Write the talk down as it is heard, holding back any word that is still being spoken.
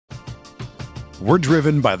We're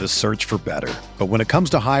driven by the search for better. But when it comes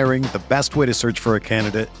to hiring, the best way to search for a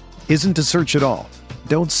candidate isn't to search at all.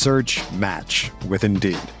 Don't search, match with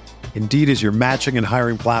Indeed. Indeed is your matching and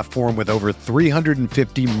hiring platform with over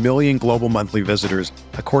 350 million global monthly visitors,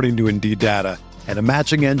 according to Indeed data, and a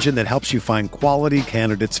matching engine that helps you find quality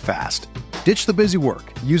candidates fast. Ditch the busy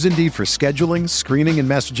work. Use Indeed for scheduling, screening, and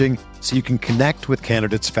messaging so you can connect with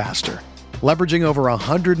candidates faster. Leveraging over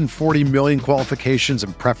 140 million qualifications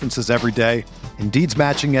and preferences every day, Indeed's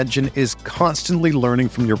matching engine is constantly learning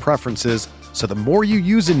from your preferences, so the more you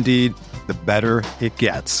use Indeed, the better it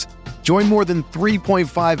gets. Join more than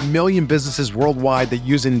 3.5 million businesses worldwide that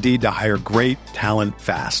use Indeed to hire great talent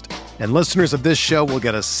fast. And listeners of this show will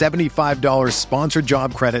get a $75 sponsored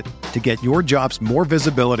job credit to get your jobs more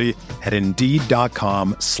visibility at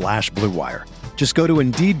Indeed.com/Blue Wire. Just go to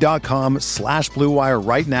Indeed.com/Blue Wire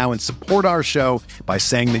right now and support our show by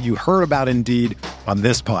saying that you heard about Indeed on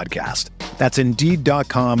this podcast. That's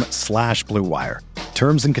Indeed.com/Blue Wire.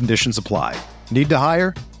 Terms and conditions apply. Need to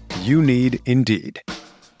hire? You need Indeed.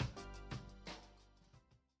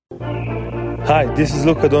 Hi, this is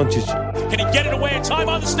Luka Doncic. Can he get it away in time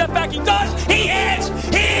on the step back? He does! He hits!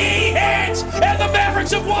 He hits! And the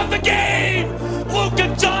Mavericks have won the game!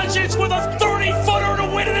 Luka Doncic with a 30-footer to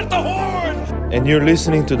win it at the horn! And you're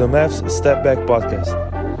listening to the Mavs Step Back Podcast.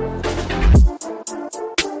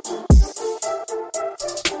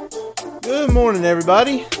 Good morning,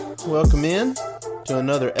 everybody. Welcome in to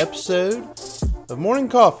another episode of Morning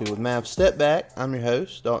Coffee with Mavs Step Back. I'm your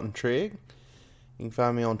host, Dalton Trigg. You can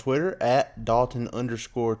find me on Twitter at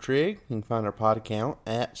Dalton_Trigg. You can find our pod account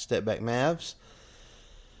at StepBackMavs.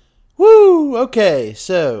 Woo! Okay,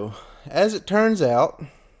 so as it turns out,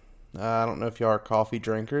 I don't know if you are coffee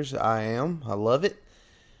drinkers. I am. I love it.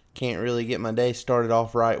 Can't really get my day started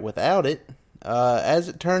off right without it. As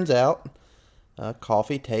it turns out,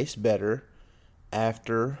 coffee tastes better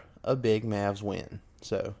after a big Mavs win.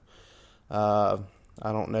 So I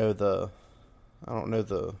don't know the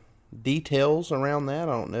details around that.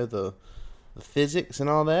 I don't know the physics and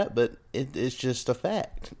all that, but it's just a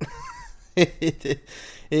fact.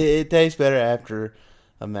 It tastes better after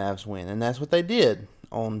a Mavs win, and that's what they did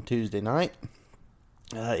on Tuesday night.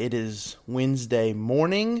 It is Wednesday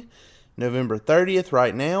morning, November 30th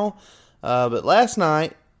right now, but last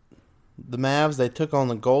night, the Mavs, they took on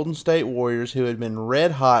the Golden State Warriors, who had been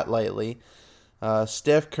red hot lately.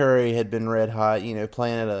 Steph Curry had been red hot,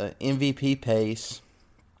 playing at an MVP pace.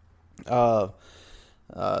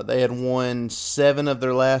 They had won 7 of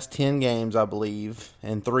their last 10 games, I believe,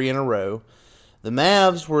 and 3 in a row. The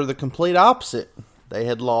Mavs were the complete opposite. They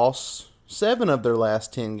had lost 7 of their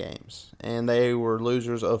last 10 games, and they were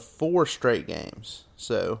losers of 4 straight games.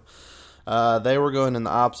 So they were going in the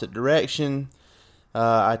opposite direction.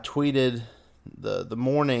 I tweeted the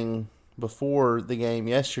morning before the game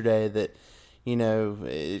yesterday that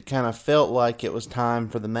it kind of felt like it was time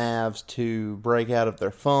for the Mavs to break out of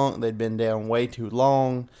their funk. They'd been down way too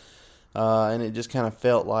long, and it just kind of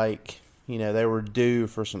felt like, they were due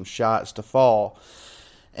for some shots to fall.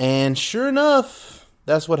 And sure enough,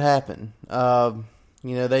 that's what happened.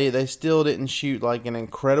 They still didn't shoot like an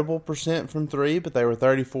incredible percent from 3, but they were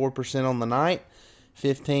 34% on the night.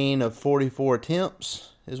 15 of 44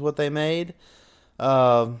 attempts is what they made.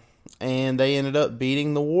 And they ended up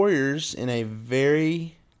beating the Warriors in a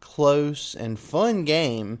very close and fun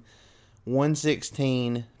game,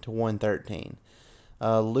 116-113.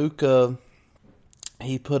 Luka,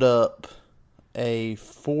 he put up a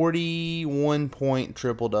 41-point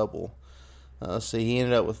triple-double. So he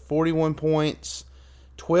ended up with 41 points,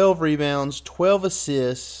 12 rebounds, 12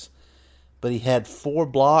 assists, but he had 4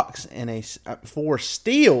 blocks and 4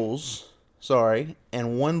 steals,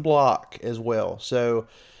 and 1 block as well. So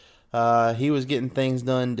he was getting things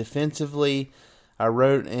done defensively. I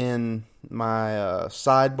wrote in my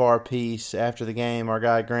sidebar piece after the game, our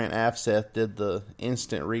guy Grant Afseth did the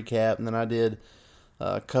instant recap, and then I did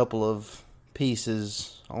a couple of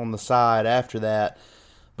pieces on the side after that.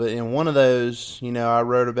 But in one of those, I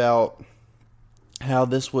wrote about how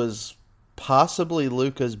this was possibly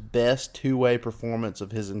Luka's best two-way performance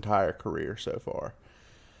of his entire career so far.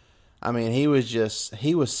 I mean, he was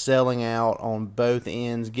selling out on both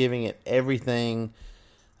ends, giving it everything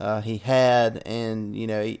he had. And,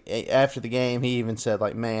 after the game, he even said,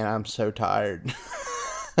 man, I'm so tired.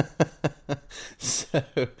 So,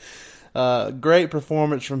 great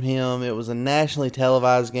performance from him. It was a nationally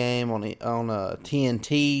televised game on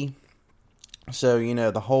TNT. So,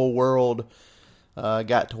 the whole world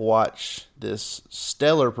got to watch this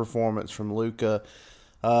stellar performance from Luka.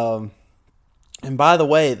 And by the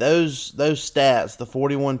way, those stats, the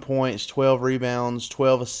 41 points, 12 rebounds,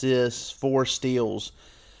 12 assists, 4 steals,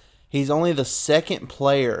 he's only the second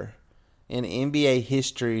player in NBA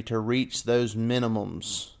history to reach those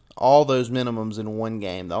minimums, all those minimums in one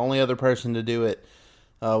game. The only other person to do it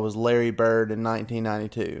was Larry Bird in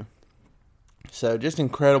 1992. So just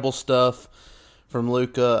incredible stuff from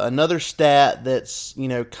Luka. Another stat that's,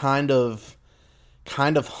 kind of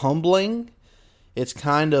humbling. It's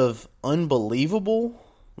kind of unbelievable.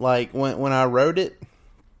 Like when I wrote it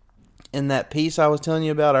in that piece I was telling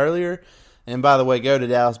you about earlier. And by the way, go to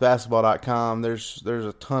DallasBasketball.com. There's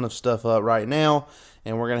a ton of stuff up right now,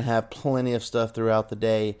 and we're going to have plenty of stuff throughout the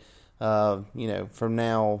day. From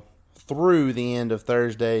now through the end of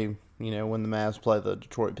Thursday. When the Mavs play the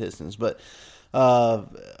Detroit Pistons. But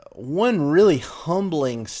one really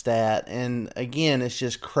humbling stat, and again, it's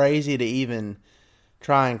just crazy to even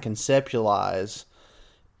try and conceptualize,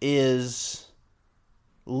 is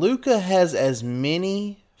Luka has as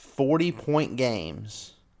many 40-point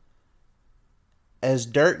games as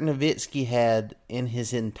Dirk Nowitzki had in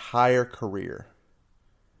his entire career.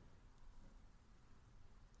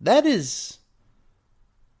 That is,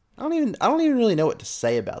 I don't even really know what to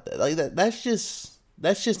say about that. Like that's just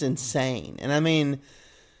insane. And I mean,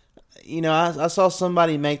 I saw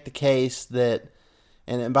somebody make the case that,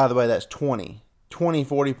 and by the way, that's 20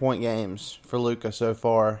 40-point games for Luka so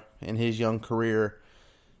far in his young career.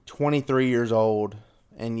 23 years old,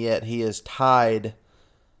 and yet he has tied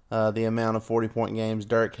the amount of 40-point games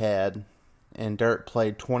Dirk had, and Dirk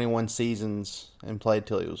played 21 seasons and played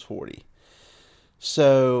till he was 40.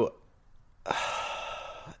 So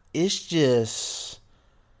that's just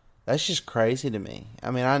crazy to me.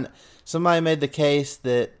 I mean, somebody made the case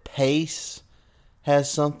that pace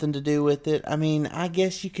has something to do with it. I mean, I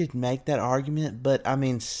guess you could make that argument, but I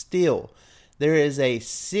mean, still, there is a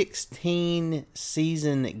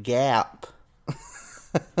 16-season gap.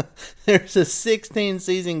 There's a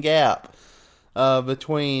 16-season gap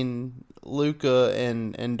between Luka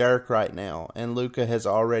and Dirk right now, and Luka has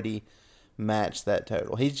already matched that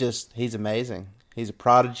total. He's amazing. He's a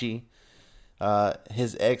prodigy.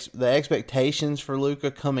 The expectations for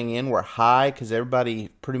Luka coming in were high because everybody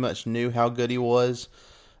pretty much knew how good he was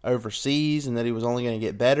overseas and that he was only going to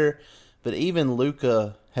get better. But even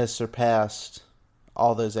Luka has surpassed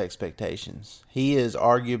all those expectations. He is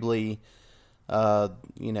arguably,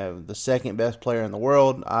 the second best player in the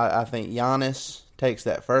world. I think Giannis takes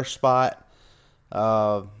that first spot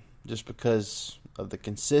just because of the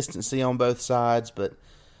consistency on both sides. But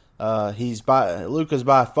Luka's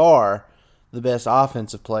by far the best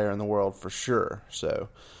offensive player in the world for sure. So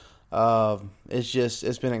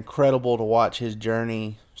it's been incredible to watch his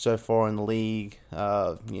journey so far in the league.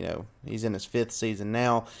 He's in his 5th season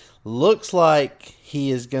now. Looks like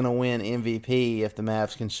he is going to win MVP if the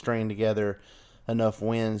Mavs can string together enough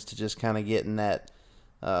wins to just kind of get in that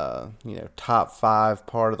top 5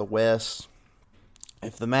 part of the West.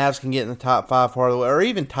 If the Mavs can get in the top 5 part of the West, or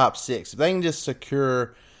even top 6, if they can just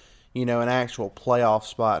secure an actual playoff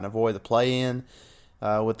spot and avoid the play-in.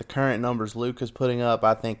 With the current numbers Luka's putting up,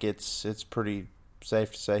 I think it's pretty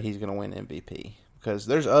safe to say he's going to win MVP. Because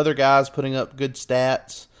there's other guys putting up good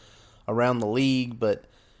stats around the league, but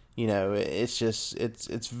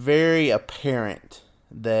it's very apparent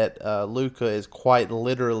that Luka is quite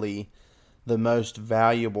literally the most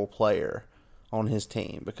valuable player on his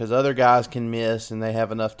team. Because other guys can miss and they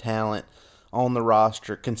have enough talent on the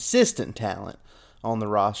roster, consistent talent on the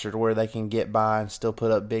roster to where they can get by and still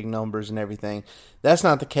put up big numbers and everything. That's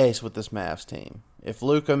not the case with this Mavs team. If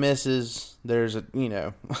Luka misses, there's a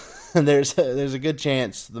there's a good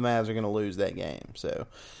chance the Mavs are going to lose that game. So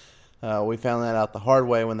we found that out the hard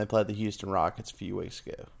way when they played the Houston Rockets a few weeks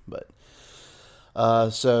ago. But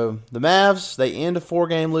so the Mavs, they end a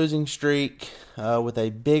 4-game losing streak with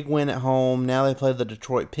a big win at home. Now they play the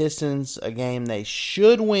Detroit Pistons, a game they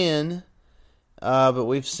should win. But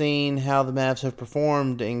we've seen how the Mavs have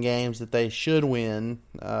performed in games that they should win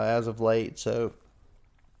as of late. So,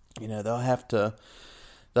 they'll have to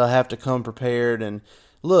come prepared. And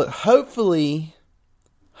look, hopefully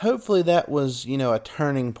that was a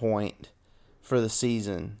turning point for the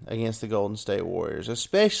season against the Golden State Warriors,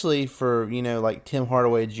 especially for like Tim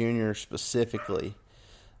Hardaway Jr. specifically.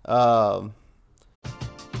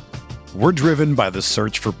 We're driven by the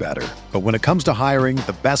search for better. But when it comes to hiring,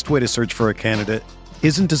 the best way to search for a candidate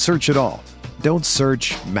isn't to search at all. Don't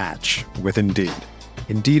search, match with Indeed.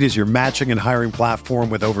 Indeed is your matching and hiring platform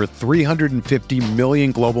with over 350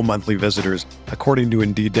 million global monthly visitors, according to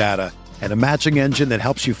Indeed data, and a matching engine that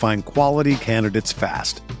helps you find quality candidates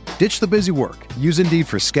fast. Ditch the busy work. Use Indeed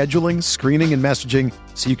for scheduling, screening, and messaging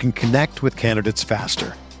so you can connect with candidates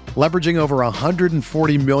faster. Leveraging over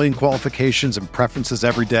 140 million qualifications and preferences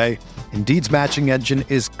every day, Indeed's matching engine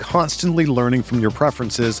is constantly learning from your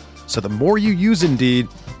preferences, so the more you use Indeed,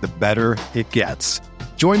 the better it gets.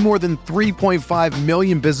 Join more than 3.5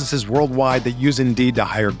 million businesses worldwide that use Indeed to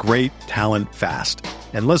hire great talent fast.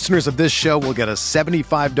 And listeners of this show will get a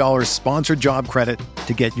 $75 sponsored job credit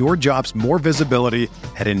to get your jobs more visibility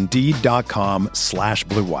at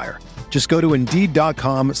Indeed.com/Blue Wire. Just go to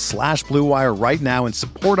Indeed.com/Blue Wire right now and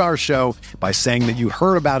support our show by saying that you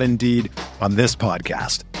heard about Indeed on this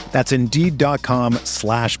podcast. That's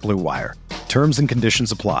Indeed.com/Blue Wire. Terms and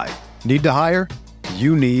conditions apply. Need to hire?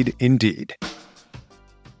 You need Indeed.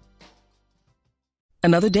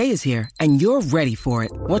 Another day is here, and you're ready for it.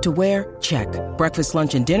 What to wear? Check. Breakfast,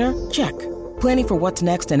 lunch, and dinner? Check. Planning for what's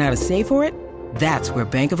next and how to save for it? That's where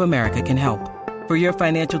Bank of America can help. For your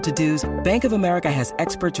financial to-dos, Bank of America has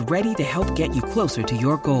experts ready to help get you closer to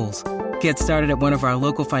your goals. Get started at one of our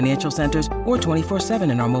local financial centers or 24/7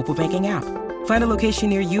 in our mobile banking app. Find a location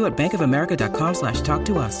near you at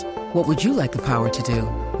bankofamerica.com/talktous. What would you like the power to do?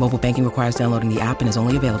 Mobile banking requires downloading the app and is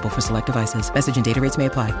only available for select devices. Message and data rates may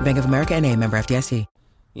apply. Bank of America N.A., member FDIC.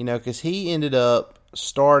 You know, because he ended up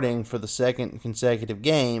starting for the second consecutive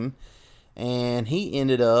game, and he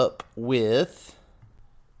ended up with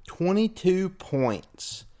 22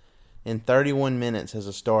 points in 31 minutes as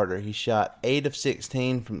a starter. He shot 8 of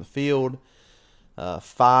 16 from the field,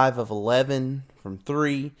 5 of 11 from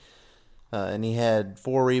 3, and he had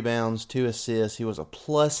 4 rebounds, 2 assists. He was a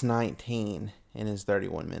plus 19 in his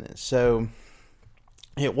 31 minutes. So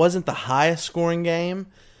it wasn't the highest scoring game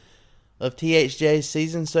of THJ's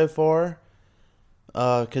season so far,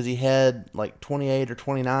 because he had like 28 or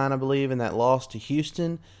 29, I believe, in that loss to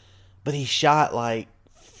Houston. But he shot like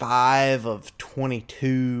 5 of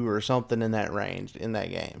 22 or something in that range in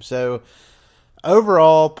that game. So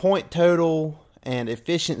overall, point total and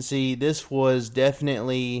efficiency, this was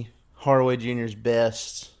definitely Hardaway Jr.'s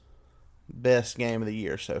best game of the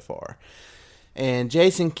year so far. And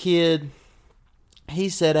Jason Kidd, he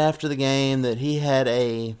said after the game that he had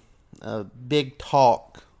a big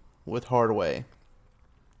talk with Hardaway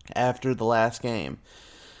after the last game,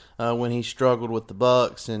 when he struggled with the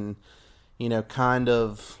Bucks, and kind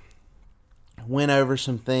of went over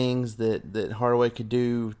some things that Hardaway could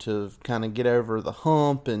do to kind of get over the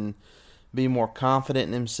hump and be more confident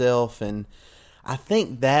in himself. And I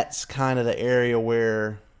think that's kind of the area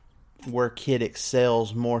where Kidd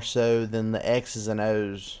excels more so than the X's and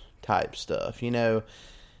O's type stuff.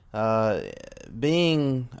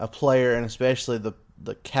 Being a player, and especially the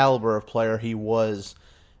caliber of player he was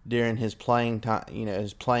during his playing time,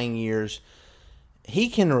 his playing years, he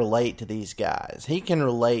can relate to these guys. He can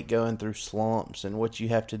relate going through slumps and what you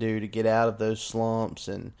have to do to get out of those slumps,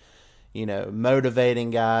 and motivating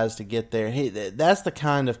guys to get there. That's the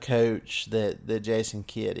kind of coach that Jason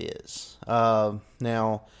Kidd is.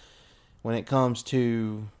 Now, when it comes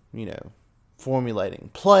to formulating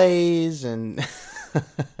plays and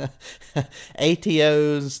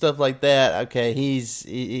ATOs and stuff like that, okay, he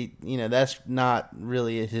that's not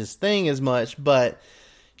really his thing as much, but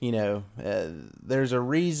there's a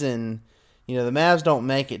reason. The Mavs don't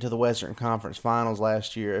make it to the Western Conference Finals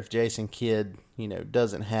last year if Jason Kidd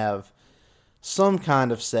doesn't have some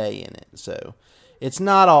kind of say in it. So it's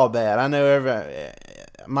not all bad. I know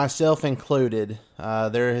myself included,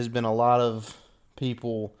 there has been a lot of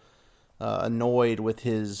people annoyed with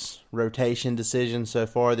his rotation decision so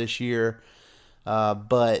far this year,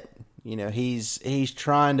 but he's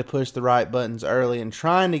trying to push the right buttons early and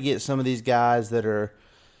trying to get some of these guys that are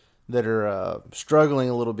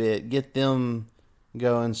struggling a little bit, get them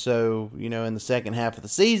going. So in the second half of the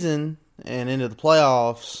season and into the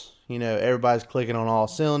playoffs, everybody's clicking on all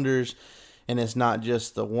cylinders, and it's not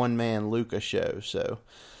just the one-man Luka show. So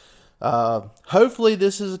hopefully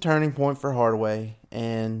this is a turning point for Hardaway,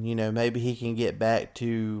 and maybe he can get back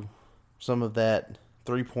to some of that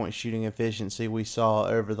three-point shooting efficiency we saw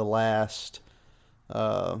over the last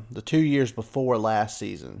the 2 years before last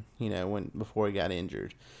season, before he got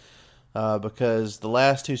injured. Because the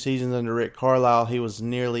last 2 seasons under Rick Carlisle, he was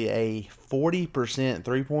nearly a 40%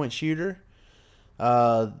 three-point shooter.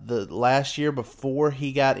 The last year before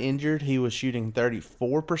he got injured, he was shooting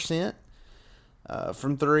 34%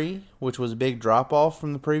 from 3, which was a big drop-off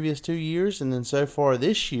from the previous 2 years. And then so far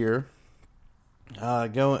this year,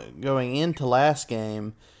 going into last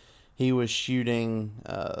game, he was shooting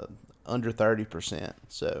under 30%.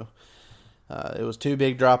 So it was 2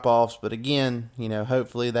 big drop-offs. But again,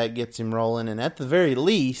 hopefully that gets him rolling. And at the very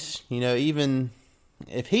least, even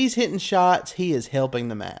if he's hitting shots, he is helping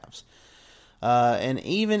the Mavs. And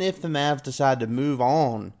even if the Mavs decide to move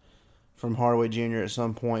on from Hardaway Jr. at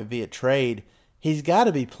some point via trade, he's got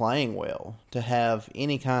to be playing well to have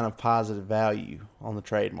any kind of positive value on the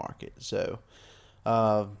trade market. So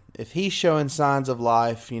if he's showing signs of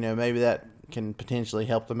life, maybe that can potentially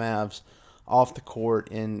help the Mavs off the court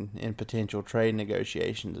in potential trade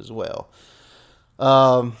negotiations as well.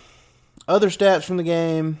 Other stats from the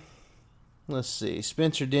game. Let's see.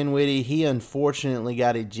 Spencer Dinwiddie, he unfortunately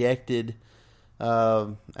got ejected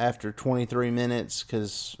after 23 minutes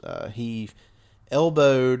because he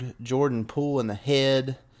elbowed Jordan Poole in the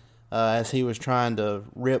head as he was trying to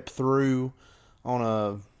rip through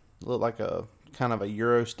on looked like a kind of a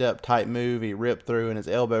Euro step type move. He ripped through and his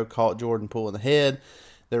elbow caught Jordan Poole in the head.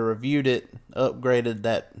 They reviewed it, upgraded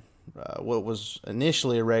that what was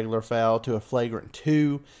initially a regular foul to a flagrant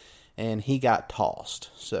 2, and he got tossed.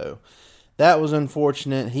 So that was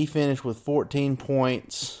unfortunate. He finished with 14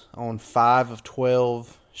 points on 5 of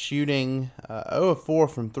 12 shooting, 0 of 4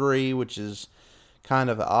 from 3, which is kind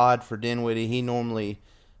of odd for Dinwiddie. He normally,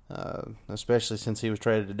 especially since he was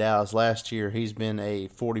traded to Dallas last year, he's been a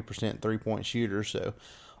 40% three-point shooter, so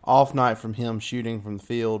off night from him shooting from the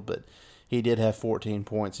field, but he did have 14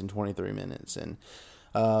 points in 23 minutes. And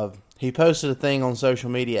he posted a thing on social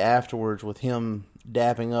media afterwards with him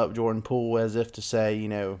dapping up Jordan Poole as if to say,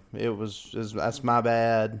 that's my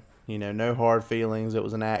bad, no hard feelings, it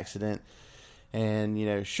was an accident.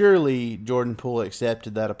 And, surely Jordan Poole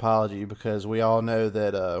accepted that apology because we all know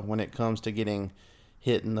that when it comes to getting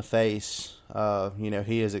hit in the face,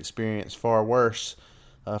 he has experienced far worse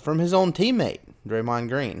from his own teammate, Draymond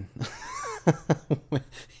Green,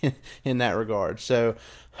 in that regard. So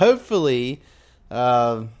hopefully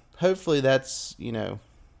that's,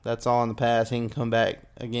 that's all in the past. He can come back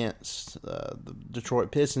against the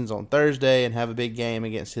Detroit Pistons on Thursday and have a big game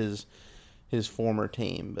against his former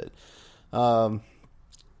team. But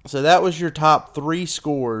so that was your top 3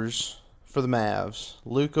 scores for the Mavs.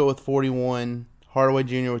 Luka with 41, Hardaway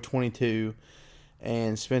Jr. with 22,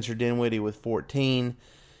 and Spencer Dinwiddie with 14.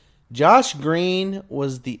 Josh Green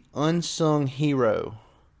was the unsung hero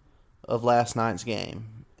of last night's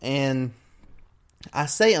game. And I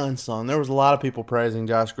say unsung. There was a lot of people praising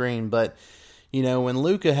Josh Green, but when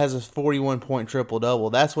Luka has a 41-point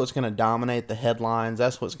triple-double, that's what's going to dominate the headlines.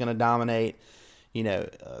 That's what's going to dominate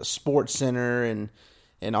Sports Center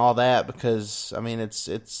and all that because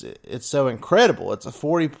it's so incredible. It's a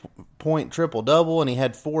 40-point triple double, and he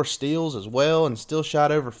had 4 steals as well, and still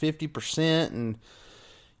shot over 50%, and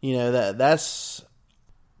that's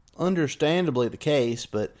understandably the case.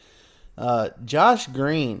 But Josh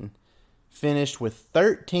Green finished with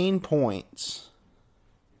 13 points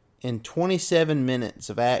in 27 minutes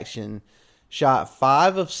of action, shot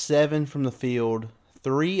 5 of 7 from the field,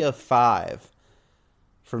 3 of 5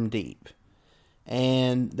 from deep.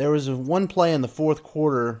 And there was one play in the fourth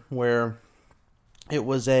quarter where it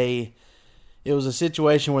was a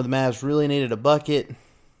situation where the Mavs really needed a bucket.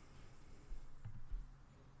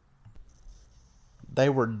 They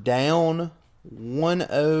were down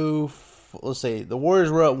 1-0. Let's see. The Warriors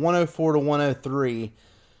were up 104 to 103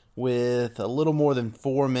 with a little more than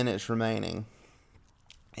 4 minutes remaining.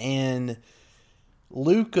 And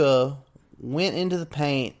Luka went into the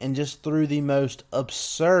paint and just threw the most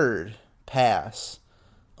absurd pass,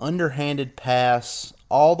 underhanded pass,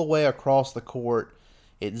 all the way across the court.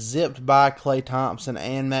 It zipped by Klay Thompson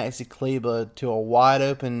and Maxi Kleber to a wide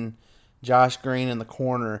open Josh Green in the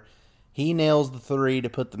corner. He nails the 3 to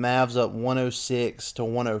put the Mavs up 106 to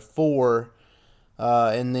 104,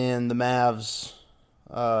 and then the Mavs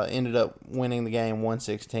ended up winning the game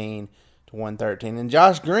 116 to 113. And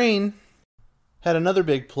Josh Green had another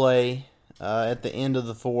big play at the end of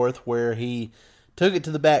the fourth where he took it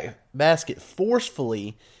to the basket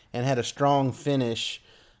forcefully and had a strong finish.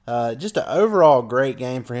 Just an overall great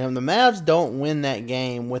game for him. The Mavs don't win that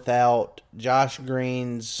game without Josh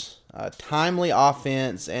Green's timely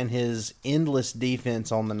offense and his endless defense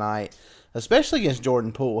on the night, especially against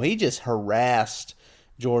Jordan Poole. He just harassed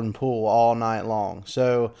Jordan Poole all night long.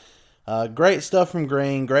 So great stuff from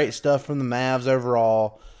Green, great stuff from the Mavs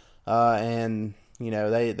overall, and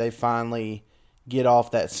they finally get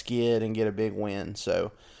off that skid and get a big win.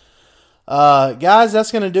 So guys,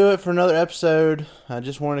 that's going to do it for another episode. I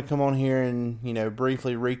just wanted to come on here and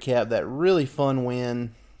briefly recap that really fun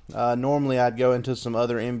win. Normally I'd go into some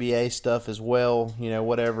other NBA stuff as well,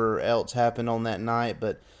 whatever else happened on that night,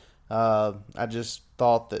 but I just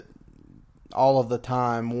thought that all of the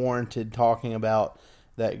time warranted talking about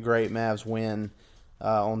that great Mavs win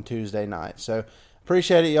on Tuesday night. So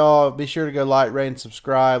Appreciate it, y'all. Be sure to go like, rate, and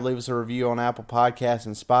subscribe. Leave us a review on Apple Podcasts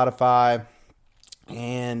and Spotify.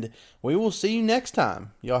 And we will see you next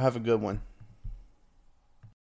time. Y'all have a good one.